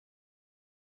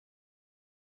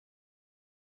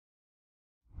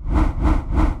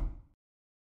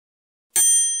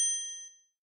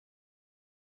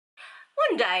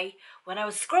one day, when I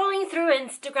was scrolling through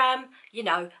Instagram, you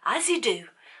know, as you do,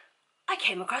 I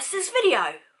came across this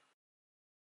video.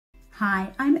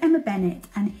 Hi, I'm Emma Bennett,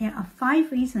 and here are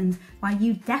 5 reasons why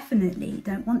you definitely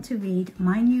don't want to read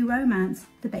my new romance,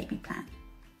 The Baby Plan.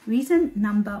 Reason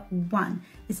number 1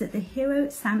 is that the hero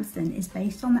Samson is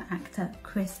based on the actor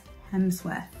Chris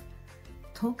Hemsworth.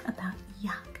 Talk about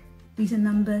yuck. Reason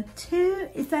number 2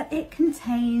 is that it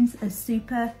contains a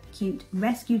super cute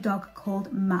rescue dog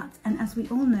called Mutt, and as we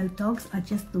all know, dogs are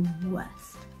just the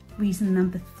worst. Reason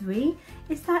number 3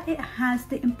 is that it has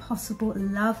the impossible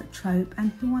love trope,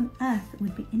 and who on earth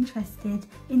would be interested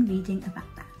in reading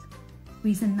about that?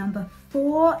 Reason number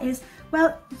 4 is,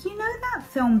 well, you know that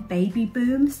film Baby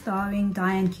Boom starring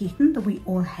Diane Keaton that we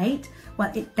all hate?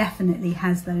 Well, it definitely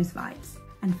has those vibes.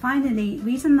 And finally,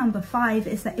 reason number 5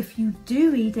 is that if you do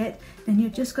read it, then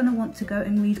you're just going to want to go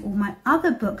and read all my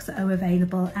other books that are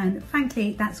available, and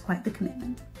frankly, that's quite the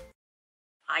commitment.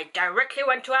 I directly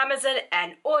went to Amazon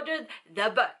and ordered the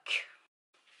book.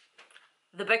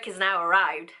 The book is now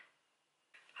arrived.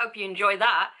 Hope you enjoy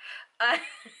that.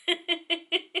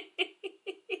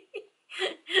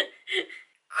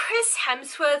 Chris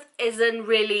Hemsworth isn't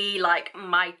really like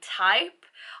my type.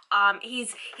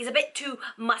 He's a bit too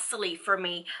muscly for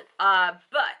me,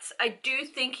 but I do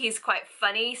think he's quite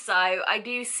funny. So I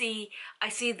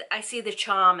see the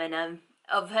charm in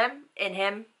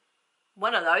him.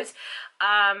 One of those.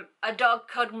 A dog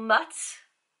called Mutt.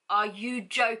 Are you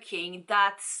joking?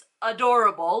 That's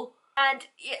adorable. And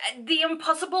the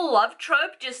impossible love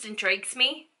trope just intrigues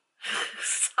me.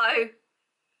 So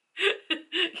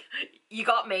you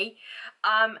got me.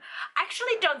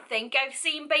 Actually don't think I've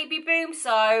seen Baby Boom,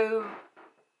 so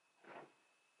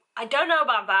I don't know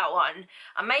about that one.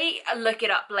 I may look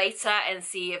it up later and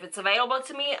see if it's available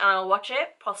to me, and I'll watch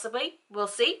it, possibly. We'll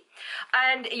see.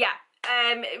 And yeah,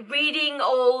 reading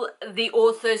all the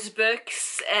author's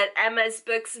books, Emma's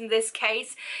books in this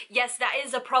case, yes, that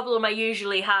is a problem I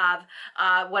usually have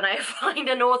when I find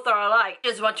an author I like. I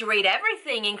just want to read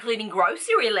everything, including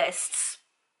grocery lists.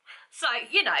 So,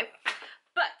 you know,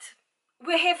 but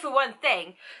we're here for one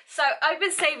thing. So I've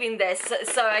been saving this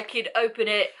so I could open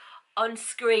it on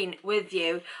screen with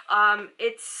you.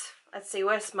 Let's see,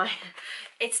 where's my,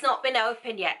 it's not been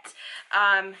opened yet.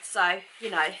 So, you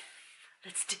know,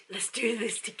 let's do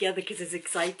this together because it's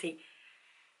exciting.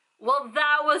 Well,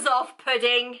 that was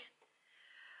off-putting.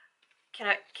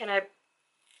 Can I,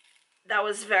 that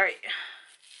was very,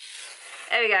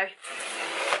 there we go.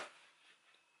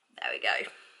 There we go.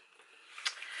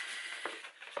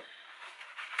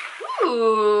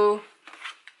 Ooh.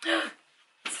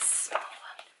 It's a small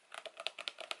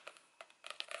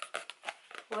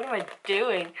one. What am I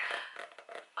doing?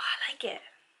 Oh, I like it.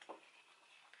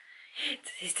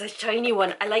 It's a tiny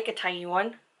one. I like a tiny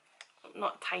one.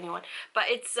 Not a tiny one, but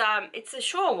it's a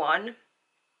short one.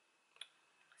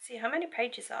 Let's see, how many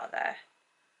pages are there?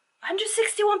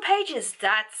 161 pages.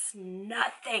 That's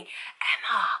nothing.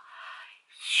 Emma,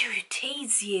 you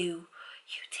tease you.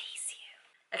 You tease.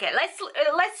 Okay,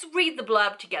 let's read the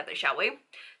blurb together, shall we?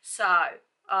 So,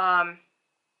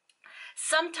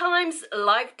 sometimes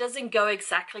life doesn't go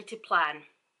exactly to plan.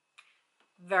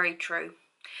 Very true.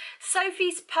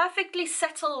 Sophie's perfectly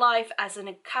settled life as an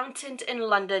accountant in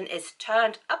London is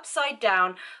turned upside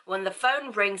down when the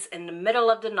phone rings in the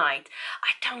middle of the night.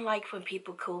 I don't like when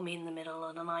people call me in the middle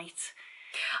of the night.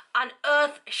 An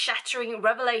earth-shattering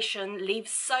revelation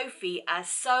leaves Sophie as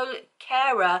sole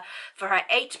carer for her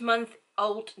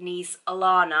 8-month-old niece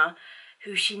Alana,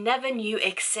 who she never knew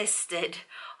existed.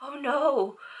 Oh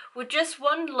no! With just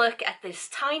one look at this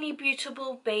tiny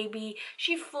beautiful baby,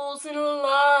 she falls in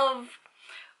love.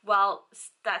 Well,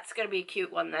 that's gonna be a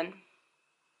cute one then.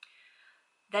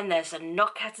 Then there's a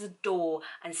knock at the door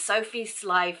and Sophie's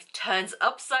life turns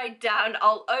upside down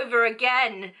all over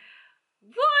again.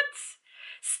 What?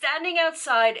 Standing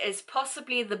outside is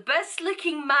possibly the best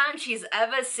looking man she's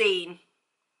ever seen.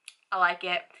 I like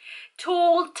it.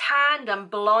 Tall, tanned and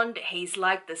blonde, he's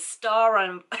like the star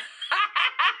on...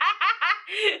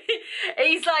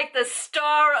 He's like the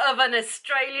star of an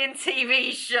Australian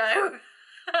TV show.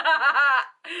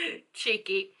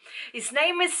 Cheeky. His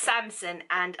name is Samson,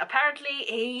 and apparently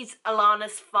he's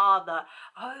Alana's father.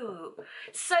 Oh,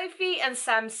 Sophie and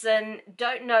Samson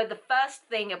don't know the first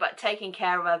thing about taking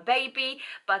care of a baby,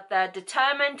 but they're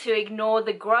determined to ignore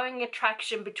the growing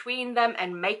attraction between them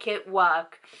and make it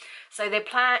work. So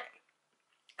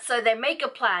they make a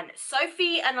plan.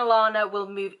 Sophie and Alana will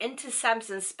move into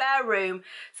Samson's spare room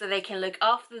so they can look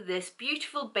after this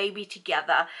beautiful baby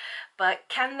together. But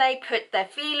can they put their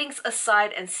feelings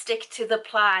aside and stick to the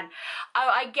plan?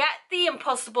 Oh, I get the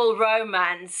impossible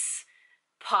romance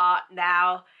part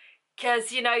now,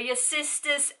 because, you know, your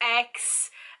sister's ex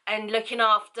and looking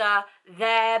after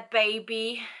their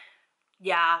baby.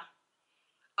 Yeah.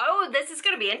 Oh, this is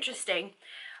going to be interesting.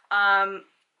 I'm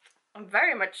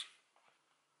very much...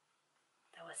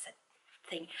 That was a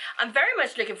thing. I'm very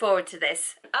much looking forward to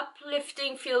this.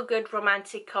 Uplifting, feel-good,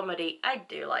 romantic comedy. I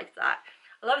do like that.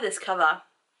 I love this cover.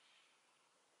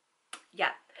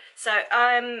 Yeah. So,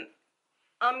 I'm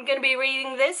going to be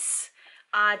reading this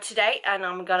today, and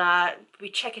I'm going to be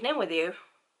checking in with you.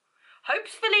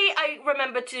 Hopefully I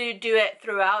remember to do it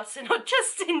throughout and not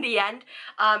just in the end,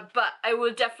 but I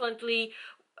will definitely,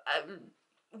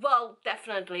 well,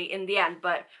 definitely in the end,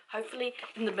 but hopefully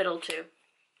in the middle too.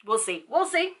 We'll see. We'll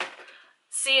see.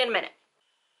 See you in a minute.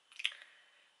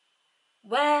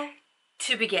 Where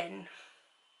to begin?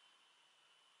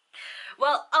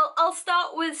 Well, I'll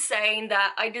start with saying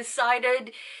that I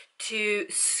decided to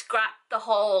scrap the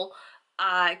whole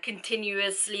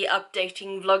continuously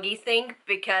updating vloggy thing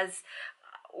because,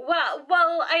 well,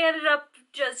 I ended up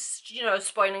just, you know,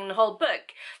 spoiling the whole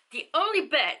book. The only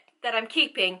bit that I'm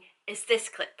keeping is this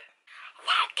clip.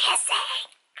 They're kissing!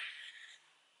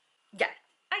 Yeah,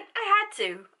 I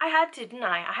had to, didn't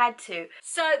I? I had to.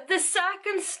 So the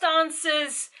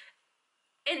circumstances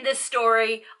in this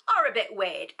story are a bit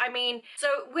weird. I mean, so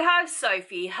we have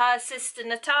Sophie, her sister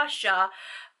Natasha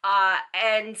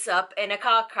ends up in a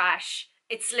car crash.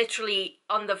 It's literally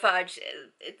on the verge.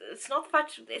 It's not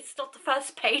the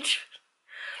first page.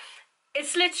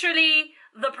 It's literally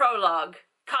the prologue.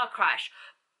 Car crash.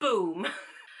 Boom.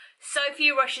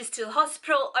 Sophie rushes to the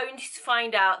hospital only to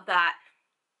find out that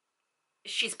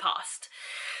she's passed.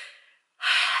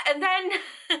 And then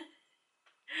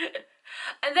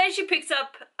she picks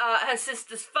up her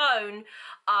sister's phone,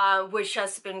 which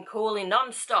has been calling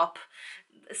non-stop.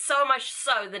 So much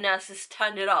so the nurses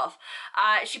turned it off.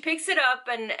 She picks it up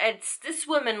and it's this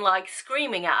woman like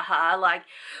screaming at her like,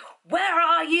 "Where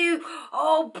are you?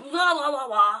 Oh, blah blah blah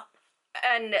blah."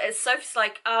 And Sophie's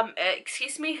like,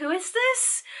 excuse me, who is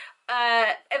this?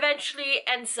 Eventually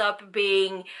ends up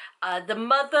being the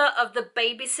mother of the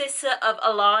babysitter of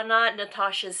Alana,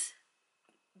 Natasha's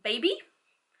baby,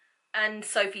 and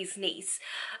Sophie's niece.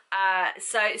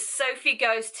 So Sophie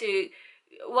goes to,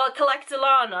 well, collect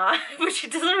Alana, but she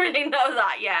doesn't really know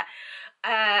that yet.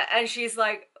 And she's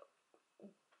like,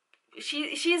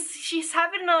 she's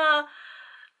having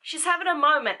a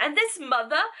moment, and this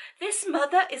mother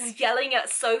is yelling at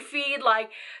Sophie,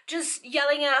 like just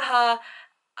yelling at her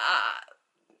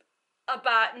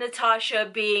about Natasha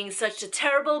being such a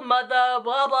terrible mother,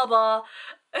 blah blah blah.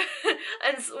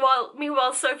 And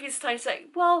meanwhile Sophie's trying to say,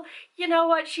 well, you know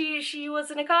what, she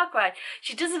was in a car crash.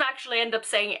 She doesn't actually end up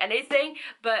saying anything,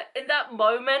 but in that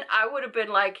moment I would have been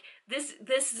like, this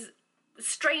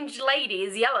strange lady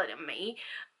is yelling at me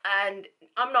and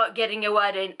I'm not getting a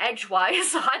word in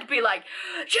edgewise, so I'd be like,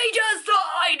 she just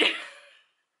died.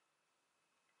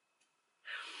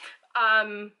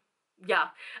 Yeah,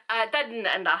 that didn't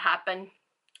end up happening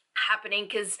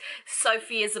because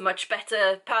Sophie is a much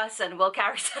better person, well,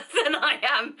 character than I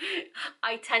am.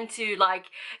 I tend to like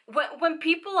when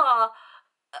people are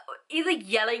either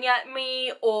yelling at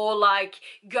me or like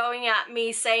going at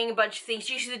me saying a bunch of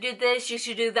things, you should do this, you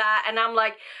should do that, and I'm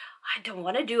like, I don't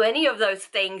want to do any of those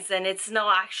things, and it's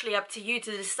not actually up to you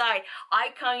to decide. I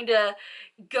kind of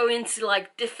go into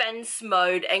like defense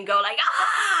mode and go like,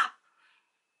 ah!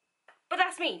 But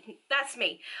that's me,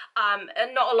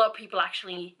 and not a lot of people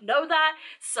actually know that,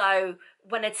 so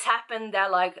when it's happened, they're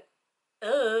like,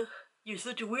 you're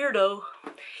such a weirdo.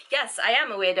 Yes, I am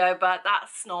a weirdo, but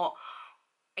that's not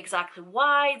exactly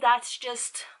why, that's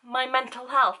just my mental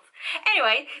health.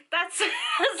 Anyway, that's not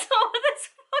what this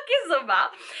book is about.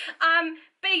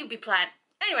 Baby plan.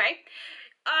 Anyway,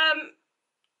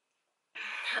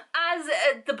 as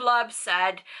the blurb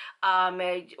said,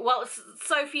 well,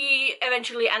 Sophie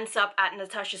eventually ends up at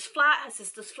Natasha's flat, her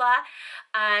sister's flat,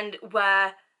 and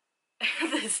where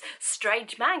this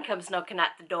strange man comes knocking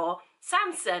at the door.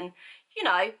 Samson, you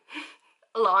know,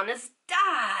 Alana's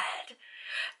dad.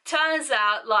 Turns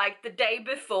out, like, the day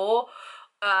before,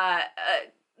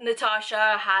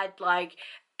 Natasha had, like,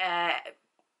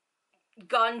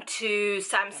 gone to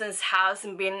Samson's house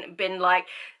and been like,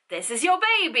 this is your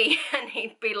baby, and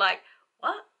he'd be like,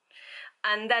 what?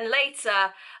 And then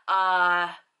later,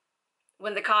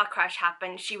 when the car crash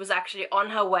happened, she was actually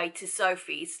on her way to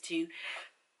Sophie's to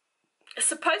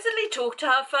supposedly talk to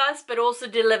her first, but also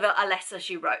deliver a letter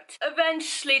she wrote.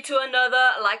 Eventually to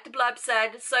another, like the blurb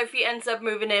said, Sophie ends up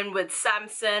moving in with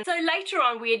Samson. So later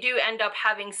on we do end up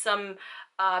having some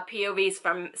POVs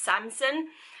from Samson,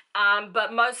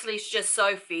 but mostly it's just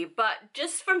Sophie. But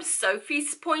just from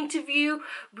Sophie's point of view,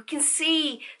 we can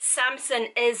see Samson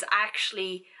is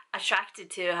actually attracted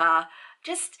to her.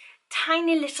 Just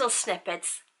tiny little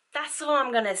snippets. That's all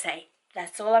I'm gonna say.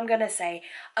 That's all I'm gonna say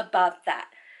about that.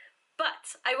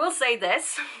 But I will say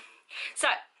this. So,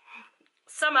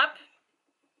 sum up,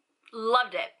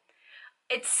 loved it.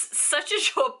 It's such a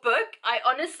short book. I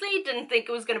honestly didn't think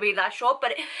it was going to be that short,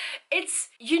 but it's,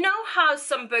 you know how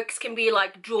some books can be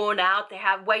like drawn out, they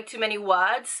have way too many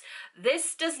words.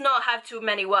 This does not have too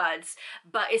many words,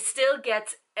 but it still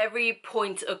gets every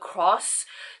point across.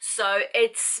 So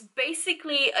it's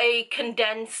basically a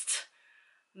condensed,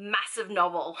 massive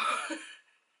novel.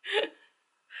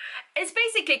 It's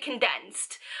basically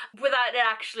condensed without it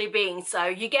actually being so.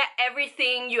 You get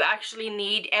everything you actually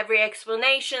need, every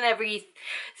explanation,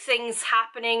 everything's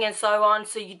happening and so on,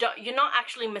 so you're not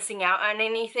actually missing out on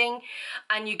anything,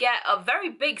 and you get a very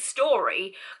big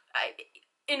story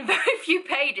in very few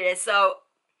pages. So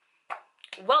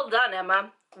well done,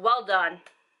 Emma, well done.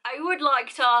 I would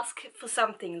like to ask for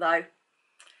something though.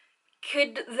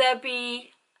 Could there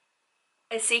be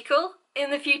a sequel in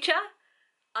the future?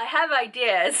 I have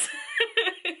ideas.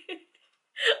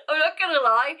 I'm not gonna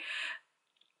lie,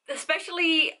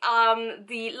 especially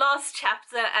the last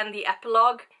chapter and the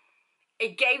epilogue,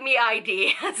 it gave me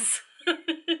ideas.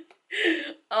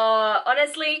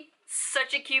 Honestly,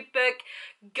 such a cute book.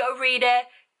 Go read it.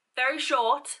 Very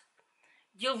short.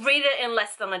 You'll read it in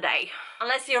less than a day,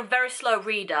 unless you're a very slow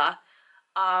reader,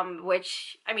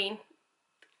 which, I mean,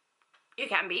 you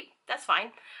can be, that's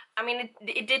fine. I mean,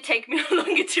 it did take me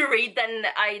longer to read than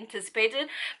I anticipated,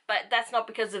 but that's not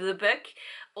because of the book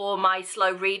or my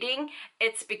slow reading.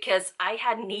 It's because I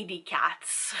had needy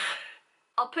cats.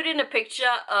 I'll put in a picture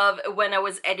of when I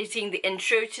was editing the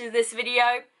intro to this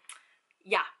video.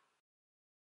 Yeah.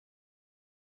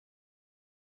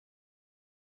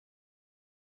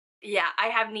 Yeah, I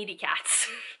have needy cats.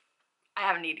 I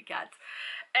have needy cats.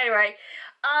 Anyway,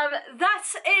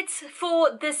 that's it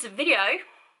for this video.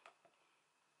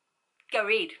 Go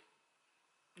read.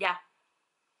 Yeah.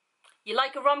 You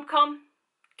like a rom-com?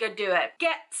 Go do it.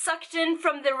 Get sucked in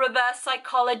from the reverse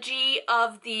psychology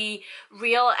of the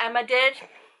real Emma did?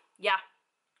 Yeah.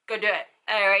 Go do it.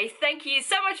 Anyway, thank you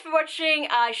so much for watching.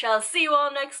 I shall see you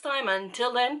all next time.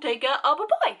 Until then, take care. Oh,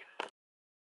 bye-bye.